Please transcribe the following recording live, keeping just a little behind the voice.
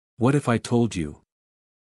What if I told you?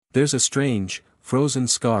 There's a strange, frozen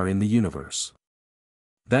scar in the universe.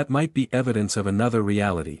 That might be evidence of another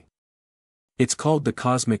reality. It's called the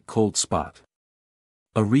cosmic cold spot.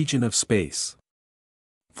 A region of space.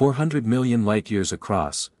 400 million light-years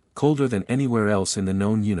across, colder than anywhere else in the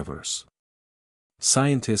known universe.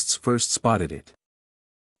 Scientists first spotted it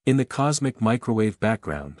in the cosmic microwave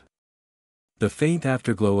background. The faint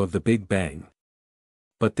afterglow of the Big Bang.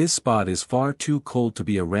 But this spot is far too cold to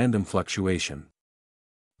be a random fluctuation.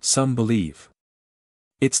 Some believe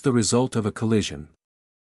it's the result of a collision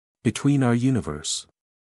between our universe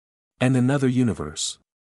and another universe.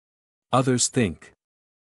 Others think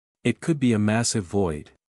it could be a massive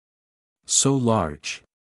void. So large.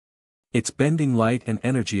 It's bending light and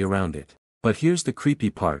energy around it. But here's the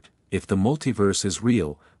creepy part, if the multiverse is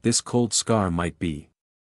real, this cold scar might be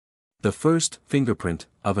the first fingerprint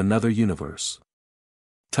of another universe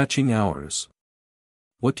touching ours.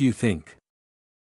 What do you think?